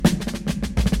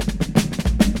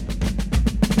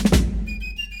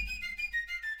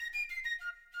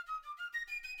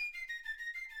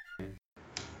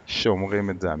שאומרים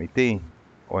את זה אמיתי,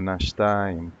 עונה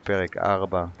 2, פרק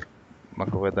 4, מה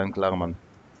קורה דן קלרמן?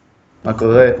 מה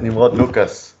קורה? נמרוד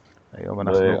לוקאס, היום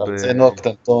אנחנו בארצנו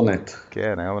הקטנטונת.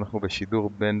 כן, היום אנחנו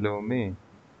בשידור בינלאומי,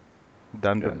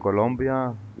 דן בקולומביה,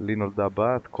 לי נולדה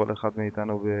בת, כל אחד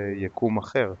מאיתנו ביקום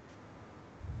אחר.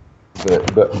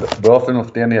 באופן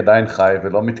מפתיע אני עדיין חי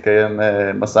ולא מתקיים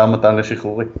משא ומתן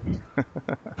לשחרורי.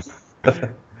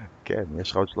 כן,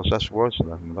 יש לך עוד 3 שבועות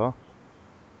שלנו, לא?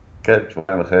 כן, 2.5.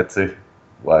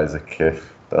 וואי, איזה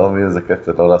כיף. אתה לא מבין איזה כיף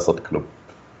זה לא לעשות כלום.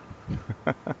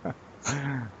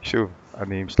 שוב,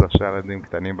 אני עם 3 ילדים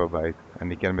קטנים בבית,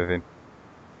 אני כן מבין.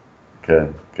 כן,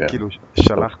 כן. כאילו,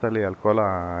 שלחת לי על כל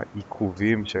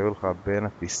העיכובים שהיו לך בין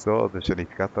הטיסות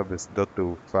ושנתקעת בשדות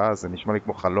תעופה, זה נשמע לי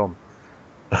כמו חלום.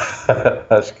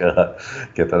 אשכרה,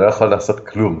 כי אתה לא יכול לעשות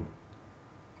כלום.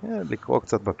 כן, לקרוא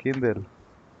קצת בקינדל,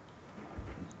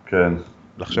 כן.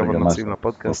 לחשוב זה על גם נושאים משהו.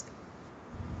 לפודקאסט.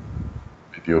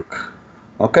 בדיוק.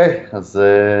 אוקיי, אז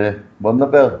בוא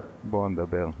נדבר. בואו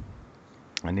נדבר.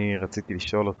 אני רציתי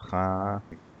לשאול אותך,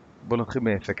 בוא נתחיל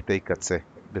מאפקטי קצה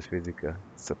בפיזיקה.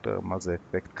 תספר מה זה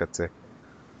אפקט קצה.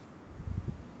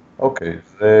 אוקיי,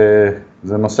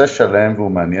 זה נושא שלם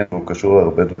והוא מעניין והוא קשור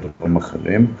להרבה דברים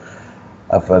אחרים,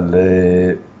 אבל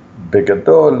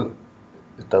בגדול,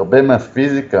 את הרבה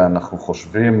מהפיזיקה אנחנו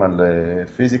חושבים על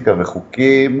פיזיקה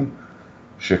וחוקים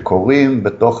שקורים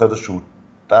בתוך איזשהו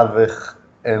תווך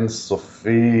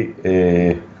אינסופי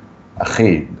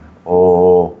אחיד,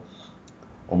 או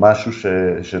משהו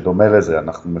שדומה לזה.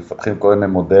 אנחנו מפתחים כל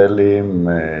מיני מודלים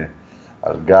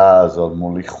על גז או על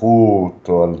מוליכות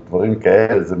או על דברים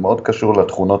כאלה, זה מאוד קשור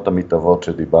לתכונות המתהוות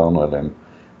שדיברנו עליהן.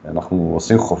 אנחנו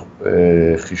עושים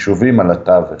חישובים על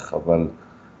התווך, אבל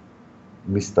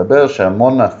מסתבר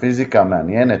שהמון מהפיזיקה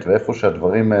המעניינת ואיפה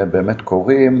שהדברים באמת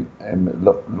קורים, הם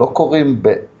לא קורים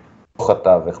בתוך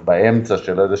התווך, באמצע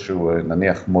של איזשהו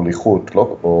נניח מוליכות,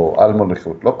 או על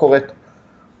מוליכות, לא קורית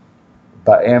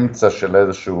באמצע של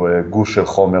איזשהו גוש של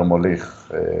חומר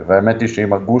מוליך. והאמת היא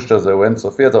שאם הגוש הזה הוא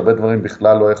אינסופי, אז הרבה דברים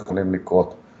בכלל לא יכולים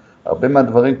לקרות. הרבה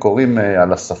מהדברים קורים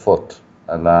על השפות,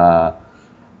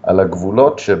 על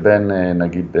הגבולות שבין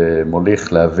נגיד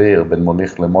מוליך לאוויר, בין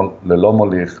מוליך ללא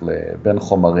מוליך, בין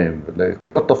חומרים. ולכל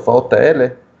התופעות האלה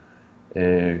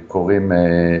קוראים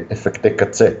אפקטי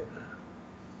קצה.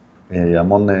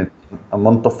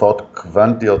 המון תופעות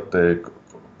קוונטיות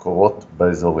קורות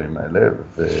באזורים האלה,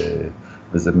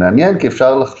 וזה מעניין כי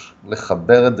אפשר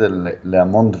לחבר את זה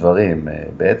להמון דברים.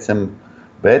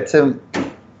 בעצם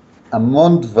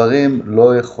המון דברים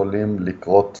לא יכולים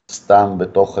לקרות סתם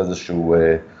בתוך איזשהו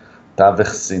תווך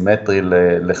סימטרי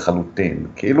לחלוטין.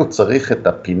 כאילו צריך את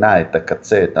הפינה, את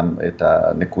הקצה, את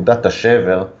נקודת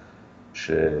השבר,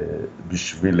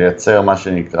 בשביל לייצר מה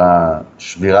שנקרא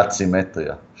שבירת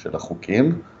סימטריה של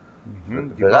החוקים.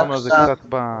 דיברנו על זה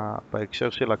קצת בהקשר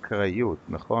של אקראיות,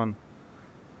 נכון?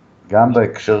 גם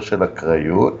בהקשר של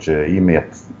אקראיות,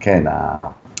 כן,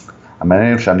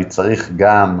 המעניין שאני צריך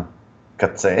גם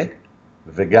קצה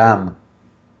וגם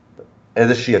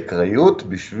איזושהי אקראיות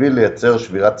בשביל לייצר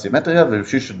שבירת סימטריה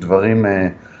ובשביל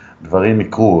שדברים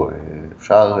יקרו.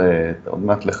 אפשר עוד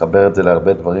מעט לחבר את זה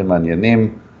להרבה דברים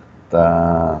מעניינים.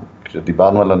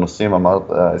 כשדיברנו על הנושאים,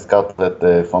 הזכרת את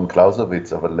פון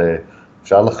קלאוזביץ, אבל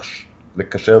אפשר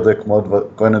לקשר את זה כמו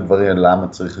כל מיני דברים, למה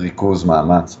צריך ריכוז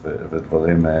מאמץ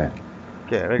ודברים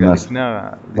כן, רגע, לפני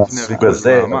ריכוז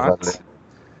מאמץ,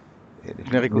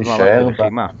 לפני ריכוז מאמץ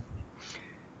לחימה.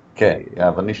 כן,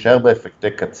 אבל נשאר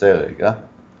באפקטי קצה רגע.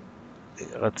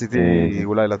 רציתי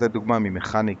אולי לתת דוגמה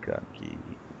ממכניקה, כי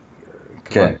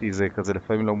קוונטי זה כזה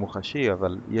לפעמים לא מוחשי,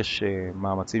 אבל יש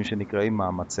מאמצים שנקראים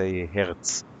מאמצי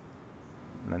הרץ.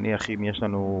 נניח אם יש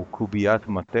לנו קוביית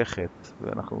מתכת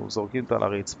ואנחנו זורקים אותה על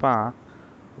הרצפה,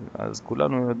 אז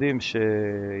כולנו יודעים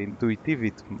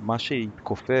שאינטואיטיבית מה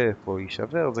שיתכופף או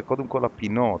יישבר זה קודם כל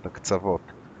הפינות,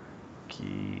 הקצוות.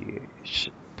 כי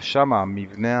שם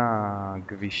המבנה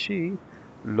הגבישי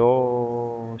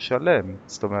לא שלם,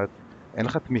 זאת אומרת אין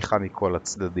לך תמיכה מכל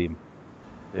הצדדים.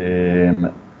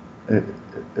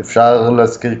 אפשר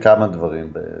להזכיר כמה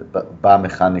דברים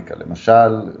במכניקה,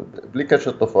 למשל, בלי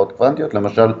קשר תופעות קוונטיות,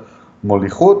 למשל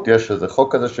מוליכות, יש איזה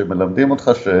חוק כזה שמלמדים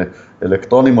אותך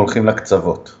שאלקטרונים הולכים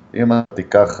לקצוות. אם אתה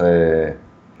תיקח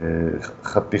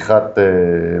חתיכת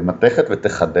מתכת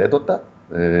ותחדד אותה,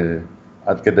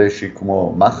 עד כדי שהיא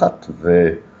כמו מחט,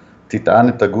 ותטען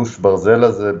את הגוש ברזל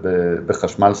הזה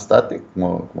בחשמל סטטי,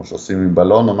 כמו שעושים עם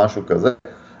בלון או משהו כזה,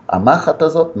 המחט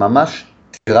הזאת ממש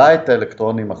תירה את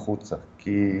האלקטרונים החוצה,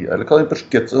 כי האלקטרונים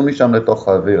פשוט יצאו משם לתוך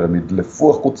האוויר, הם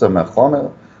ידלפו החוצה מהחומר,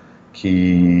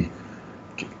 כי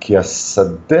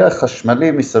השדה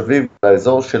החשמלי מסביב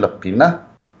לאזור של הפינה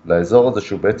לאזור הזה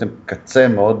שהוא בעצם קצה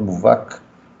מאוד מובהק,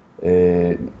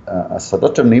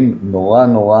 השדות שם נהיים נורא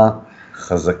נורא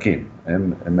חזקים,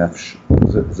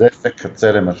 זה אפקט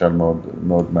קצה למשל מאוד,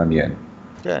 מאוד מעניין.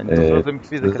 כן, אני זוכר את זה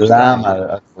מפיזיקה 2. למה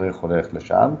צריך הולך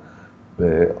לשם?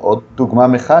 ועוד דוגמה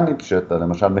מכנית, שאתה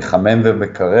למשל מחמם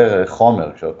ומקרר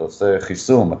חומר, כשאתה עושה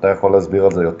חיסום, אתה יכול להסביר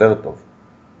על זה יותר טוב.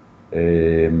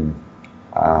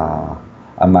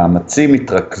 המאמצים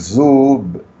התרכזו,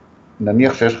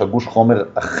 נניח שיש לך גוש חומר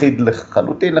אחיד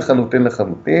לחלוטין, לחלוטין,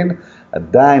 לחלוטין,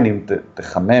 עדיין אם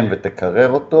תחמם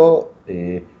ותקרר אותו,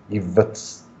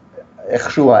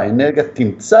 איכשהו האנרגיה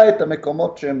תמצא את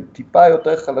המקומות שהם טיפה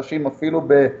יותר חלשים, אפילו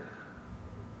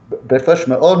בהפרש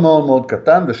מאוד מאוד מאוד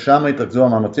קטן, ושם יתרכזו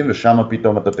המאמצים, ושם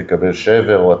פתאום אתה תקבל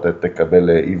שבר, או אתה תקבל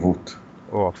עיוות.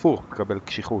 או הפוך, תקבל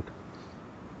קשיחות.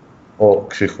 או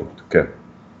קשיחות, כן.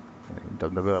 אתה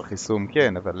מדבר על חיסום,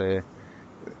 כן, אבל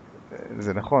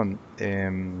זה נכון.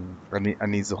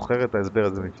 אני זוכר את ההסבר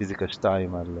הזה מפיזיקה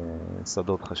 2 על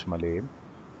שדות חשמליים,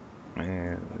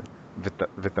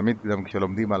 ותמיד גם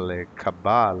כשלומדים על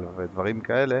קבל ודברים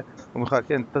כאלה, אומרים לך,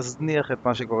 כן, תזניח את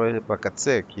מה שקורה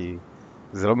בקצה, כי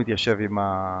זה לא מתיישב עם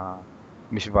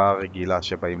המשוואה הרגילה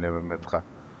שבאים ללמד אותך.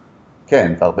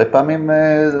 כן, והרבה פעמים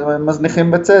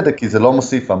מזניחים בצדק, כי זה לא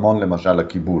מוסיף המון למשל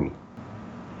לקיבול.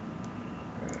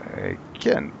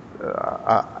 כן,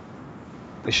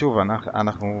 שוב,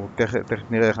 אנחנו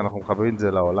תכף נראה איך אנחנו מחברים את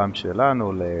זה לעולם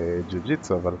שלנו,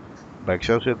 לג'וג'יטסו, אבל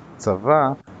בהקשר של צבא,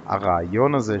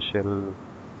 הרעיון הזה של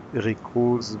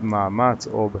ריכוז מאמץ,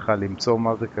 או בכלל למצוא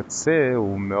מה זה קצה,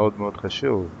 הוא מאוד מאוד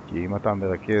חשוב. כי אם אתה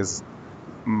מרכז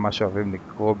מה שאוהבים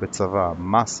לקרוא בצבא,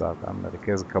 מסה, אתה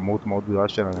מרכז כמות מאוד גדולה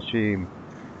של אנשים,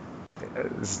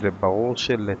 זה ברור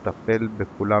שלטפל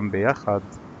בכולם ביחד,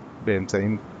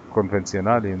 באמצעים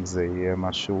קונבנציונליים, זה יהיה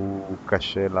משהו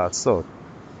קשה לעשות.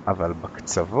 אבל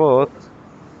בקצוות,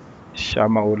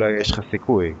 שם אולי יש לך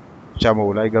סיכוי. שם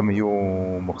אולי גם יהיו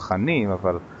מוכנים,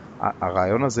 אבל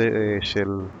הרעיון הזה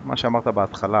של מה שאמרת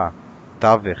בהתחלה,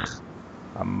 תווך,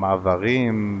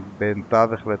 המעברים בין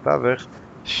תווך לתווך,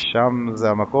 שם זה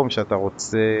המקום שאתה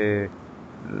רוצה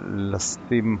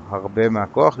לשים הרבה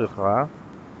מהכוח שלך,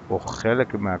 או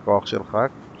חלק מהכוח שלך,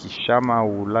 כי שם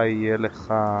אולי יהיה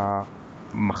לך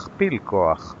מכפיל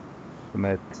כוח. זאת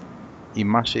אומרת, עם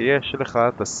מה שיש לך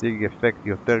תשיג אפקט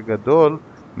יותר גדול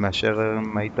מאשר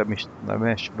אם היית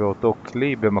משתמש באותו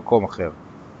כלי במקום אחר.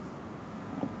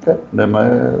 כן,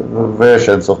 ויש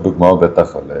אין סוף דוגמאות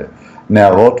בטח על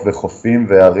נערות וחופים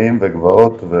וערים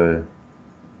וגבעות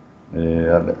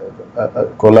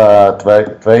וכל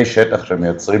התוואי שטח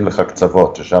שמייצרים לך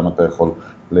קצוות, ששם אתה יכול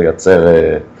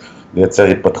לייצר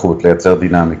התפתחות, לייצר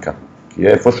דינמיקה. כי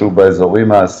איפשהו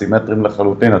באזורים הסימטריים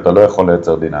לחלוטין אתה לא יכול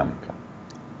לייצר דינמיקה.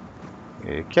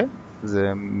 כן,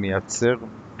 זה מייצר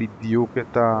בדיוק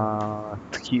את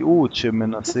התקיעות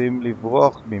שמנסים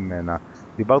לברוח ממנה.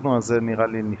 דיברנו על זה נראה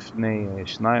לי לפני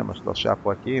 2 או 3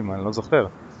 פרקים, אני לא זוכר,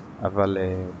 אבל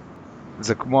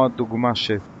זה כמו הדוגמה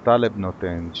שטלב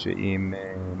נותן, שאם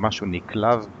משהו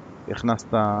נקלב,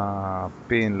 הכנסת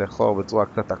פין לחור בצורה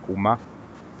קצת עקומה,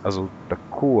 אז הוא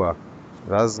תקוע,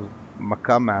 ואז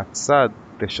מכה מהצד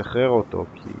תשחרר אותו,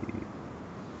 כי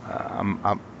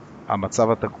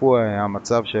המצב התקוע היה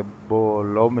המצב שבו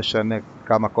לא משנה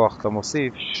כמה כוח אתה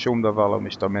מוסיף, שום דבר לא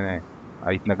משתנה.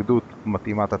 ההתנגדות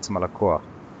מתאימה את עצמה לכוח.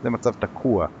 זה מצב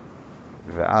תקוע.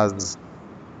 ואז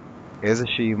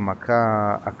איזושהי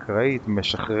מכה אקראית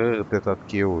משחררת את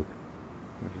התקיעות.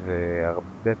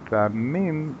 והרבה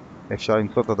פעמים אפשר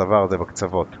למצוא את הדבר הזה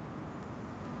בקצוות.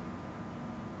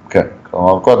 כן,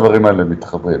 כלומר כל הדברים האלה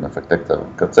מתחברים, אפקטי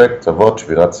קצה, קצוות,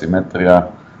 שבירת סימטריה,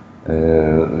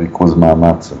 ריכוז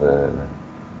מאמץ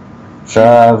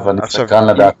עכשיו אני סקרן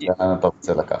לדעת לאן אתה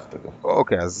רוצה לקחת את זה.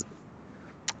 אוקיי,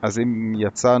 אז אם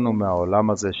יצאנו מהעולם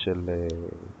הזה של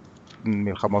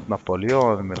מלחמות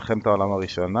נפוליאון, מלחמת העולם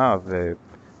הראשונה,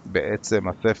 ובעצם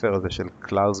הספר הזה של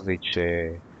קלאוזביץ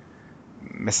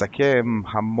שמסכם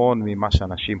המון ממה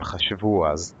שאנשים חשבו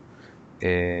אז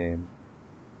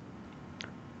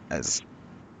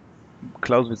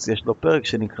קלאוזביץ יש לו פרק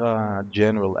שנקרא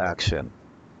General Action.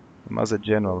 מה זה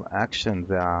General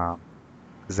Action?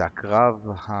 זה הקרב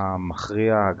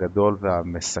המכריע הגדול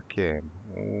והמסכם.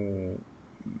 הוא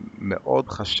מאוד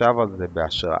חשב על זה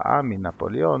בהשראה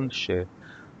מנפוליאון,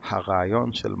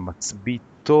 שהרעיון של מצביא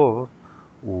טוב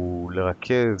הוא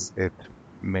לרכז את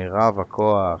מירב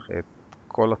הכוח, את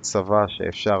כל הצבא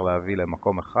שאפשר להביא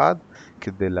למקום אחד,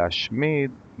 כדי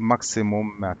להשמיד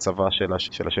מקסימום מהצבא של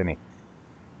השני.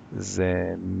 זה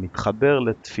מתחבר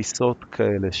לתפיסות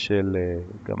כאלה של,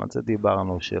 גם על זה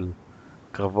דיברנו, של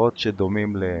קרבות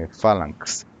שדומים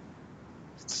לפלנקס.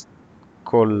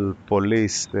 כל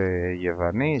פוליס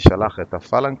יווני שלח את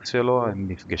הפלנקס שלו, הם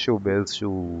נפגשו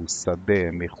באיזשהו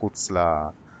שדה מחוץ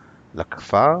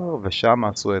לכפר, ושם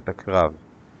עשו את הקרב.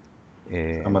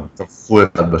 שם צפו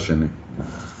אחד בשני.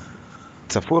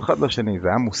 צפו אחד בשני, זה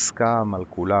היה מוסכם על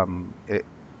כולם.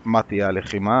 מה תהיה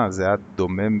הלחימה? זה היה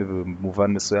דומה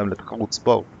במובן מסוים לתחרות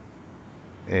ספורט.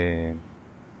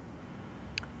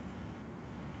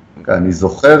 אני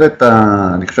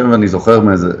זוכר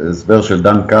מאיזה הסבר של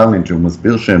דן קרלין, שהוא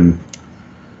מסביר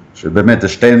שבאמת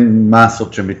יש שתי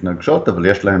מסות שמתנגשות, אבל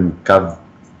יש להם קו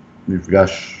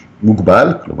מפגש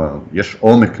מוגבל, כלומר יש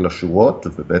עומק לשורות,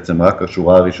 ובעצם רק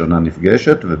השורה הראשונה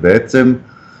נפגשת, ובעצם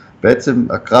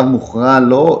הקרב מוכרע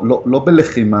לא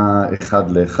בלחימה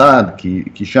אחד לאחד,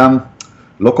 כי שם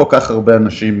לא כל כך הרבה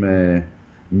אנשים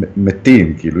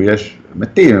מתים, כאילו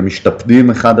מתים, הם משתפדים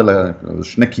אחד על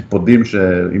שני קיפודים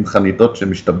עם חניתות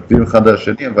שמשתפדים אחד על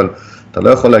השני, אבל אתה לא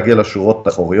יכול להגיע לשורות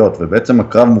האחוריות, ובעצם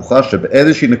הקרב מוכרע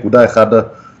שבאיזושהי נקודה אחד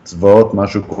הצבאות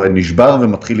משהו קורה, נשבר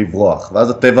ומתחיל לברוח, ואז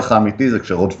הטבח האמיתי זה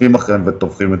כשרודפים אחריהם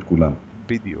וטובחים את כולם.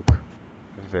 בדיוק.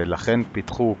 ולכן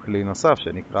פיתחו כלי נוסף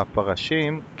שנקרא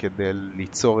פרשים כדי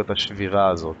ליצור את השבירה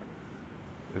הזאת.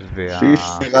 שהיא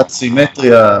שבירת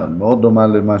סימטריה מאוד דומה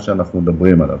למה שאנחנו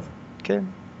מדברים עליו. כן,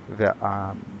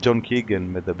 וג'ון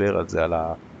קיגן מדבר על זה, על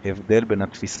ההבדל בין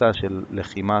התפיסה של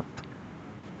לחימת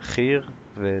חיר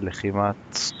ולחימת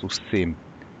סוסים,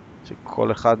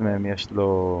 שכל אחד מהם יש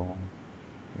לו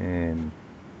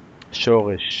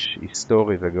שורש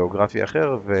היסטורי וגיאוגרפי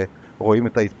אחר, ורואים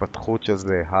את ההתפתחות של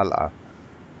זה הלאה.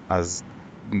 אז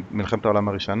מלחמת העולם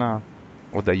הראשונה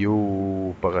עוד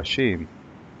היו פרשים,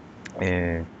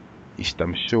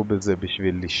 השתמשו בזה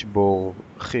בשביל לשבור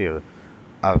חיר,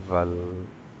 אבל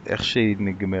איך שהיא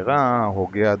נגמרה,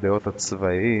 הוגי הדעות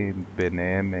הצבאיים,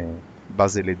 ביניהם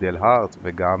לידל-הארט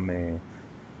וגם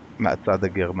מהצד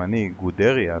הגרמני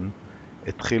גודריאן,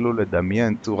 התחילו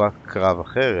לדמיין צורת קרב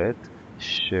אחרת,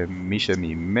 שמי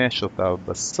שמימש אותה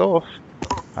בסוף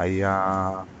היה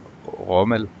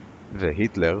רומל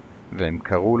והיטלר, והם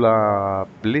קראו לה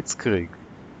בליץ-קריג.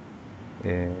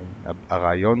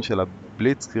 הרעיון של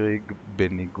הבליץ-קריג,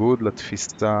 בניגוד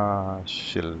לתפיסה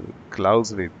של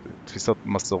קלאוזביץ, תפיסות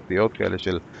מסורתיות כאלה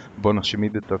של בוא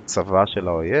נשמיד את הצבא של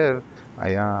האויב,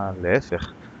 היה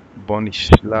להפך, בוא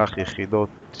נשלח יחידות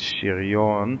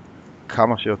שריון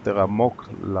כמה שיותר עמוק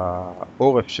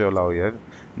לעורף של האויב,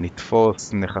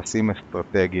 נתפוס נכסים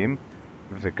אסטרטגיים,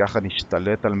 וככה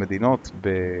נשתלט על מדינות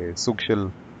בסוג של,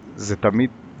 זה תמיד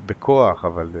בכוח,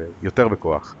 אבל יותר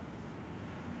בכוח.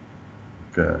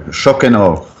 שוק אנד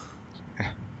אור.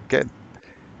 כן,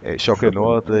 שוק אנד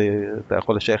אור, אתה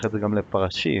יכול לשייך את זה גם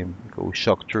לפרשים, הוא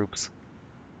שוק טרופס.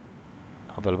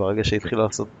 אבל ברגע שהתחילו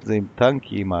לעשות את זה עם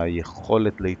טנקים,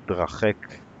 היכולת להתרחק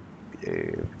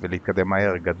ולהתקדם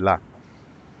מהר גדלה.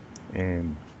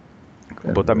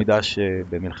 באותה מידה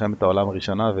שבמלחמת העולם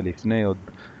הראשונה ולפני עוד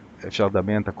אפשר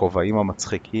לדמיין את הכובעים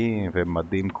המצחיקים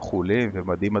ומדים כחולים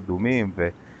ומדים אדומים,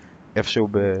 ואיפשהו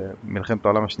במלחמת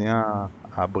העולם השנייה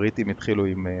הבריטים התחילו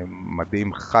עם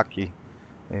מדים חקי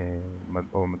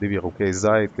או מדים ירוקי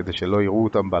זית כדי שלא יראו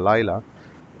אותם בלילה,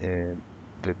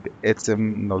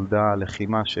 ובעצם נולדה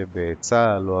לחימה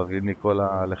שבצה"ל אוהבים לקרוא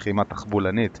לה לחימה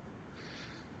תחבולנית.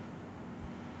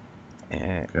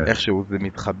 איכשהו זה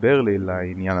מתחבר לי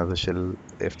לעניין הזה של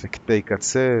אפקטי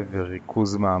קצה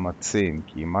וריכוז מאמצים,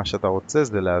 כי מה שאתה רוצה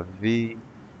זה להביא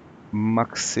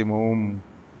מקסימום,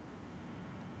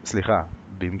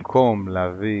 במקום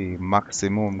להביא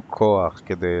מקסימום כוח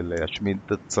כדי להשמיד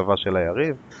את הצבא של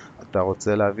היריב, אתה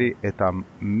רוצה להביא את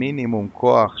המינימום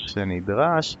כוח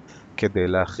שנדרש כדי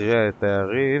להכריע את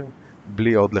היריב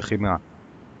בלי עוד לחימה.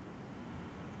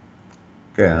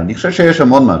 כן, אני חושב שיש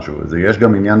המון משהו, יש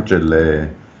גם עניין של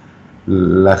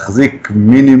להחזיק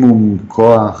מינימום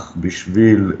כוח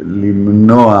בשביל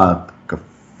למנוע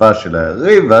התקפה של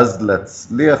היריב, ואז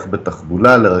להצליח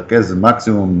בתחבולה לרכז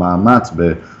מקסימום מאמץ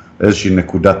באיזושהי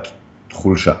נקודת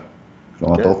חולשה.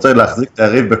 כלומר, אתה רוצה להחזיק את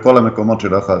היריב בכל המקומות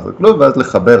שלא יכול לעשות כלום, ואז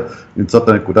למצוא את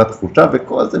הנקודת חולשה,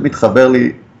 וכל זה מתחבר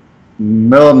לי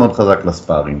מאוד מאוד חזק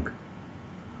לספארינג.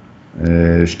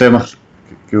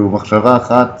 כאילו מחשבה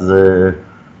אחת זה,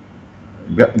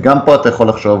 גם פה אתה יכול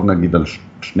לחשוב נגיד על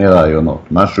שני רעיונות,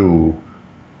 משהו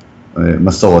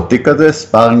מסורתי כזה,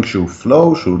 ספארינג שהוא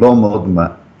פלואו, שהוא לא מאוד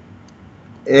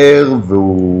מהר,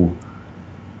 והוא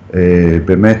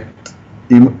באמת,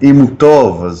 אם הוא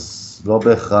טוב, אז לא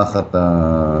בהכרח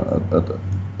אתה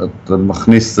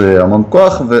מכניס המון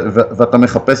כוח, ואתה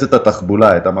מחפש את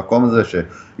התחבולה, את המקום הזה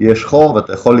שיש חור,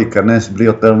 ואתה יכול להיכנס בלי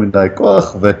יותר מדי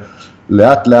כוח,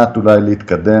 לאט לאט אולי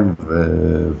להתקדם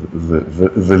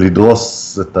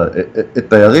ולדרוס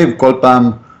את היריב, כל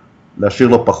פעם להשאיר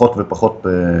לו פחות ופחות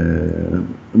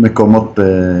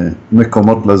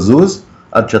מקומות לזוז,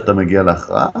 עד שאתה מגיע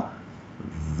להכרעה,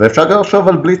 ואפשר גם לחשוב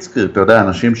על בליץ-קריג, אתה יודע,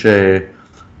 אנשים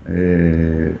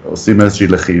שעושים איזושהי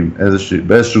לחימה,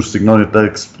 באיזשהו סגנון יותר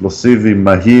אקספלוסיבי,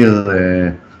 מהיר,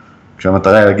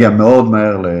 כשהמטרה היא להגיע מאוד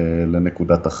מהר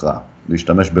לנקודת הכרעה,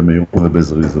 להשתמש במהירות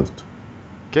ובזריזות.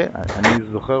 כן, אני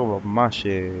זוכר ממש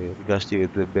שהרגשתי את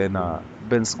זה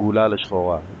בין סגולה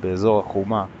לשחורה, באזור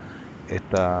החומה,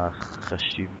 את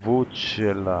החשיבות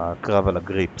של הקרב על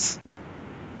הגריפס.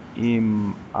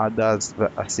 אם עד אז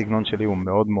הסגנון שלי הוא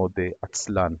מאוד מאוד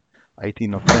עצלן, הייתי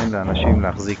נותן לאנשים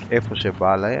להחזיק איפה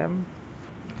שבא להם,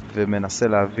 ומנסה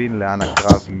להבין לאן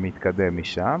הקרב מתקדם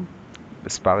משם,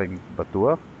 בספארינג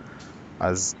בטוח.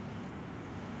 אז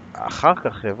אחר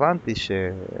כך הבנתי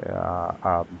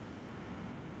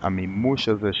שהמימוש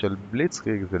הזה של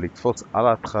בליץ-קריג זה לתפוס על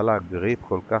ההתחלה גריפ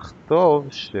כל כך טוב,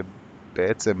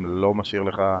 שבעצם לא משאיר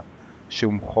לך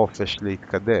שום חופש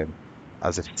להתקדם.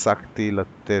 אז הפסקתי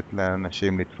לתת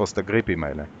לאנשים לתפוס את הגריפים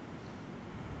האלה.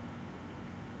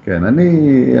 כן,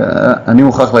 אני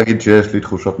מוכרח להגיד שיש לי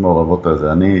תחושות מעורבות על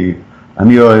זה.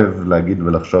 אני אוהב להגיד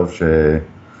ולחשוב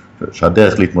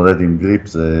שהדרך להתמודד עם גריפ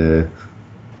זה,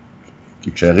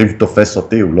 כי כשהיריב תופס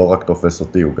אותי, הוא לא רק תופס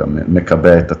אותי, הוא גם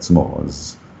מקבע את עצמו.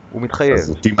 הוא מתחייב.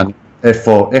 אז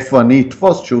איפה אני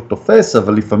אתפוס שהוא תופס,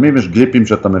 אבל לפעמים יש גריפים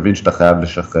שאתה מבין שאתה חייב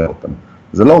לשחרר אותם.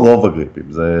 זה לא רוב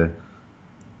הגריפים, זה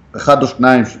אחד או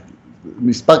שניים,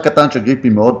 מספר קטן של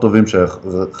גריפים מאוד טובים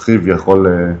שהרכיב יכול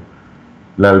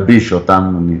להלביש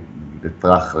אותם, אני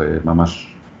אטרח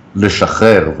ממש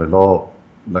לשחרר ולא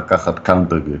לקחת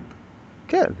קאונטר גריפ.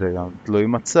 כן, זה גם תלוי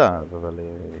מצב, אבל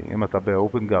אם אתה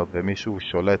באופן גארד ומישהו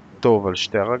שולט טוב על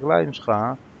שתי הרגליים שלך,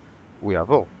 הוא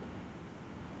יעבור.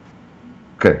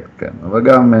 כן, כן, אבל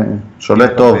גם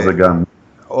שולט טוב זה גם...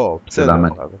 בסדר.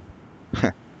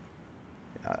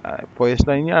 פה יש את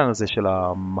העניין הזה של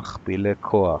המכפילי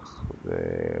כוח, זה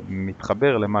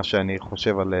מתחבר למה שאני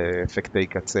חושב על אפקטי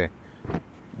קצה.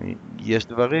 יש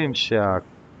דברים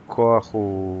שהכוח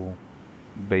הוא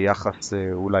ביחס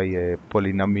אולי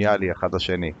פולינומיאלי אחד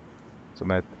לשני. זאת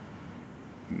אומרת,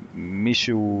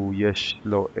 מישהו יש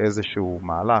לו איזשהו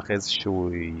מהלך,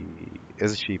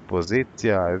 איזושהי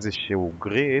פוזיציה, איזשהו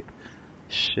גריט,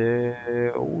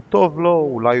 שהוא טוב לו,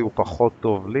 אולי הוא פחות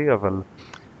טוב לי, אבל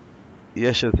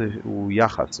יש איזשהו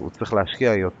יחס, הוא צריך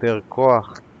להשקיע יותר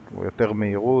כוח, או יותר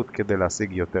מהירות כדי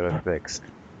להשיג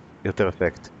יותר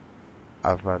אפקט.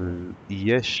 אבל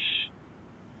יש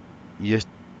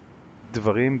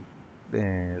דברים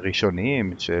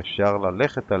ראשוניים שאפשר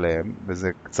ללכת עליהם,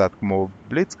 וזה קצת כמו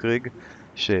בליץ-קריג,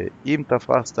 שאם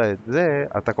תפסת את זה,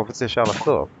 אתה קופץ ישר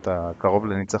לסוף, אתה קרוב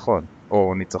לניצחון,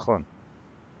 או ניצחון.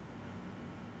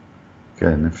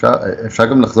 כן, אפשר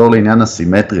גם לחזור לעניין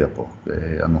הסימטריה פה,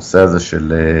 הנושא הזה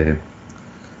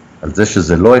על זה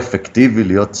שזה לא אפקטיבי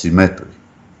להיות סימטרי.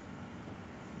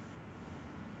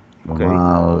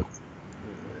 כלומר,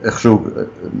 איכשהו,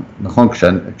 נכון,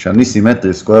 כשאני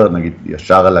סימטרי סקואר, נגיד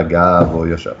ישר על הגב או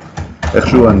ישר,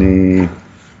 איכשהו אני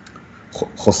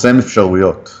חוסם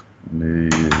אפשרויות,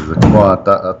 זה כמו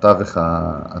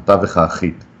התווך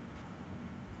האחיד.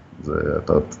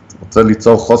 אתה רוצה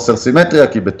ליצור חוסר סימטריה,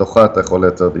 כי בתוכה אתה יכול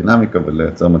לייצר דינמיקה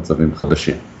ולייצר מצבים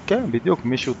חדשים. כן, בדיוק,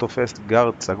 מישהו תופס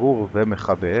גארד סגור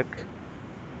ומחבק,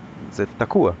 זה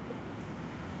תקוע.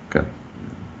 כן,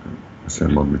 זה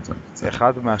מאוד מצב.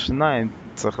 אחד מהשניים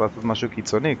צריך לעשות משהו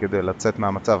קיצוני כדי לצאת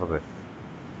מהמצב הזה.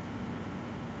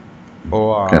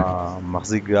 או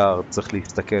המחזיק גארד צריך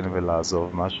להסתכן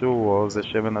ולעזוב משהו, או זה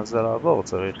שמנסה לעבור,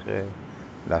 צריך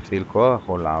להפעיל כוח,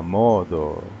 או לעמוד,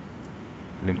 או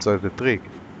למצוא איזה טריק.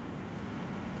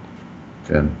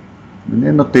 כן.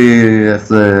 מעניין אותי איך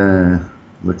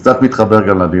זה קצת מתחבר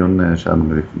גם לדיון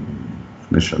שלנו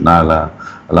לפני שנה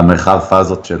על המרחב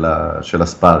פאזות של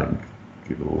הספארינג.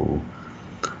 כאילו,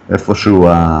 איפשהו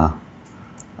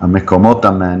המקומות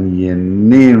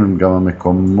המעניינים הם גם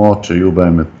המקומות שיהיו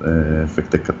בהם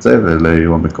אפקטי קצה, ואלה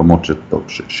יהיו המקומות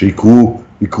שיקרו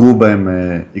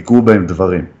בהם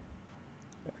דברים.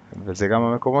 וזה גם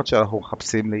המקומות שאנחנו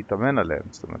מחפשים להתאמן עליהם.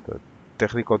 זאת אומרת,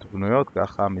 טכניקות בנויות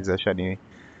ככה מזה שאני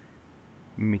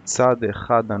מצד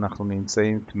אחד אנחנו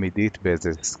נמצאים תמידית באיזה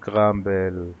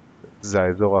סקרמבל, זה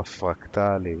האזור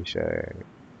הפרקטלי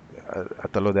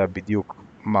שאתה לא יודע בדיוק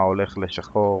מה הולך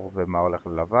לשחור ומה הולך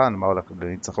ללבן, מה הולך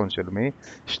לניצחון של מי.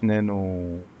 שנינו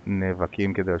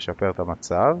נאבקים כדי לשפר את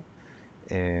המצב.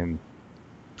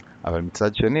 אבל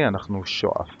מצד שני אנחנו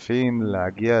שואפים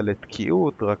להגיע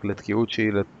לתקיעות, רק לתקיעות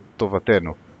שהיא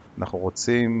לטובתנו. אנחנו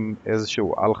רוצים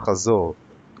איזשהו על חזור,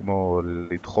 כמו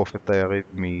לדחוף את היריב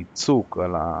מצוק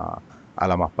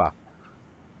על המפה.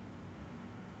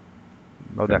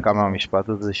 לא יודע כמה המשפט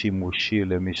הזה שימושי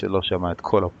למי שלא שמע את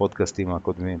כל הפודקאסטים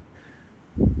הקודמים.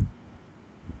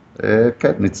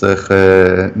 כן,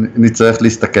 נצטרך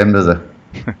להסתכן בזה.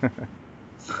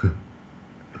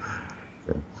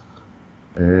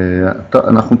 טוב,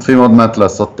 אנחנו צריכים עוד מעט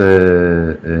לעשות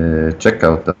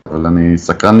צ'קאוט, אבל אני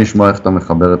סקרן לשמוע איך אתה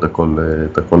מחבר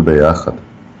את הכל ביחד.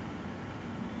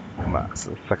 מה,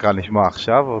 סקרן לשמוע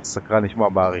עכשיו או סקרן לשמוע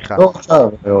בעריכה? לא, עכשיו,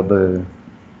 עוד...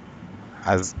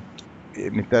 אז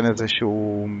ניתן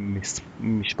איזשהו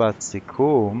משפט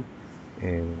סיכום.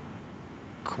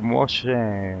 כמו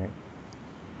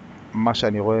מה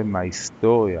שאני רואה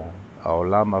מההיסטוריה,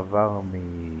 העולם עבר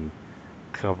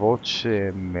מקרבות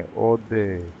שמאוד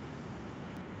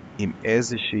עם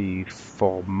איזושהי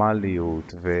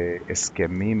פורמליות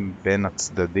והסכמים בין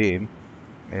הצדדים,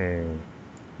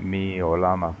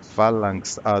 מעולם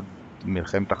הפלנקס עד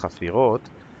מלחמת החפירות,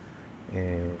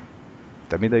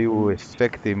 תמיד היו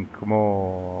אפקטים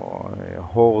כמו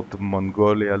הורד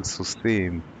מונגולי על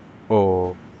סוסים,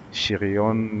 או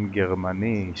שריון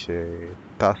גרמני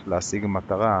שטס להשיג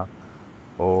מטרה,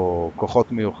 או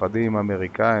כוחות מיוחדים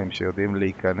אמריקאים שיודעים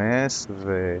להיכנס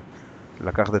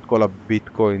ולקחת את כל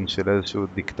הביטקוין של איזשהו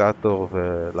דיקטטור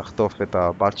ולחטוף את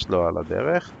הבת שלו על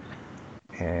הדרך.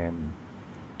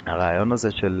 הרעיון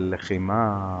הזה של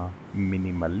לחימה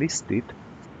מינימליסטית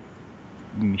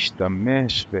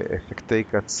משתמש באפקטי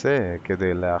קצה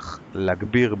כדי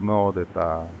להגביר מאוד את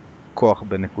הכוח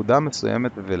בנקודה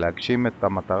מסוימת ולהגשים את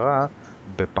המטרה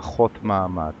בפחות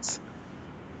מאמץ.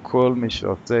 כל מי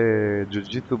שעושה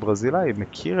ג'וג'יטסו ברזילאי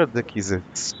מכיר את זה, כי זה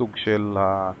סוג של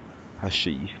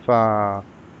השאיפה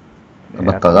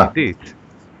התמידית.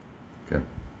 כן.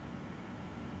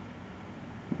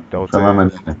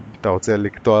 אתה רוצה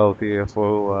לקטוע אותי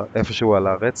איפשהו על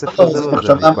הרצף הזה? זו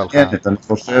מחשבה מעניינת,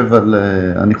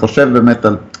 אני חושב באמת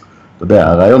על, אתה יודע,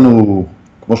 הרעיון הוא,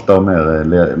 כמו שאתה אומר,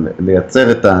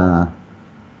 לייצר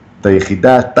את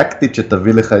היחידה הטקטית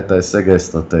שתביא לך את ההישג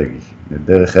האסטרטגי,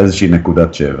 דרך איזושהי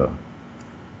נקודת שבר,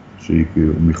 שהיא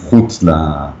מחוץ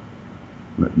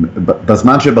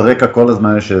בזמן שברקע כל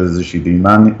הזמן יש איזושהי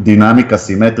דינמיקה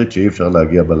סימטרית שאי אפשר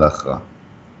להגיע בה להכרעה.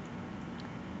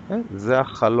 זה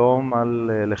החלום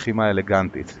על לחימה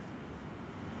אלגנטית.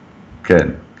 כן,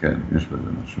 כן, יש בזה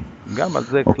משהו. גם על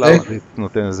זה קלאוזביץ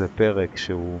נותן איזה פרק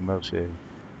שהוא אומר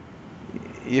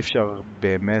שאי אפשר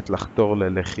באמת לחתור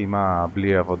ללחימה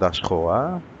בלי עבודה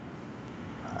שחורה,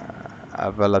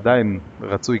 אבל עדיין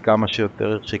רצוי כמה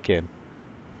שיותר שכן.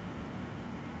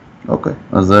 אוקיי,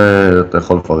 אז אתה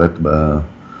יכול לפרט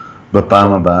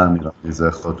בפעם הבאה, נראה לי זה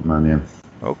יכול להיות מעניין.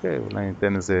 אוקיי, אולי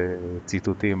ניתן איזה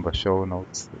ציטוטים בשואו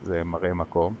נוטס, זה מראה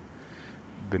מקום.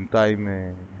 בינתיים,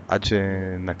 עד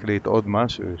שנקליט עוד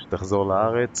משהו, שתחזור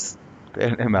לארץ,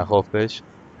 תהנה מהחופש.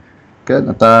 כן,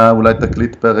 אתה אולי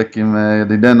תקליט פרק עם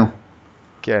ידידנו.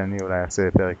 כן, אני אולי אעשה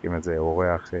פרק עם איזה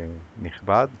אורח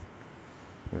נכבד,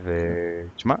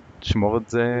 ותשמע, תשמור את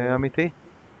זה אמיתי.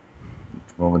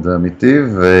 תשמור את זה אמיתי,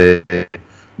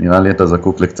 ונראה לי אתה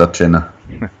זקוק לקצת שינה.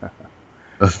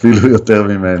 אפילו יותר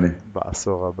ממני.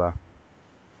 בעשור הבא.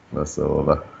 בעשור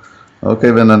הבא.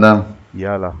 אוקיי, בן אדם.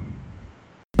 יאללה.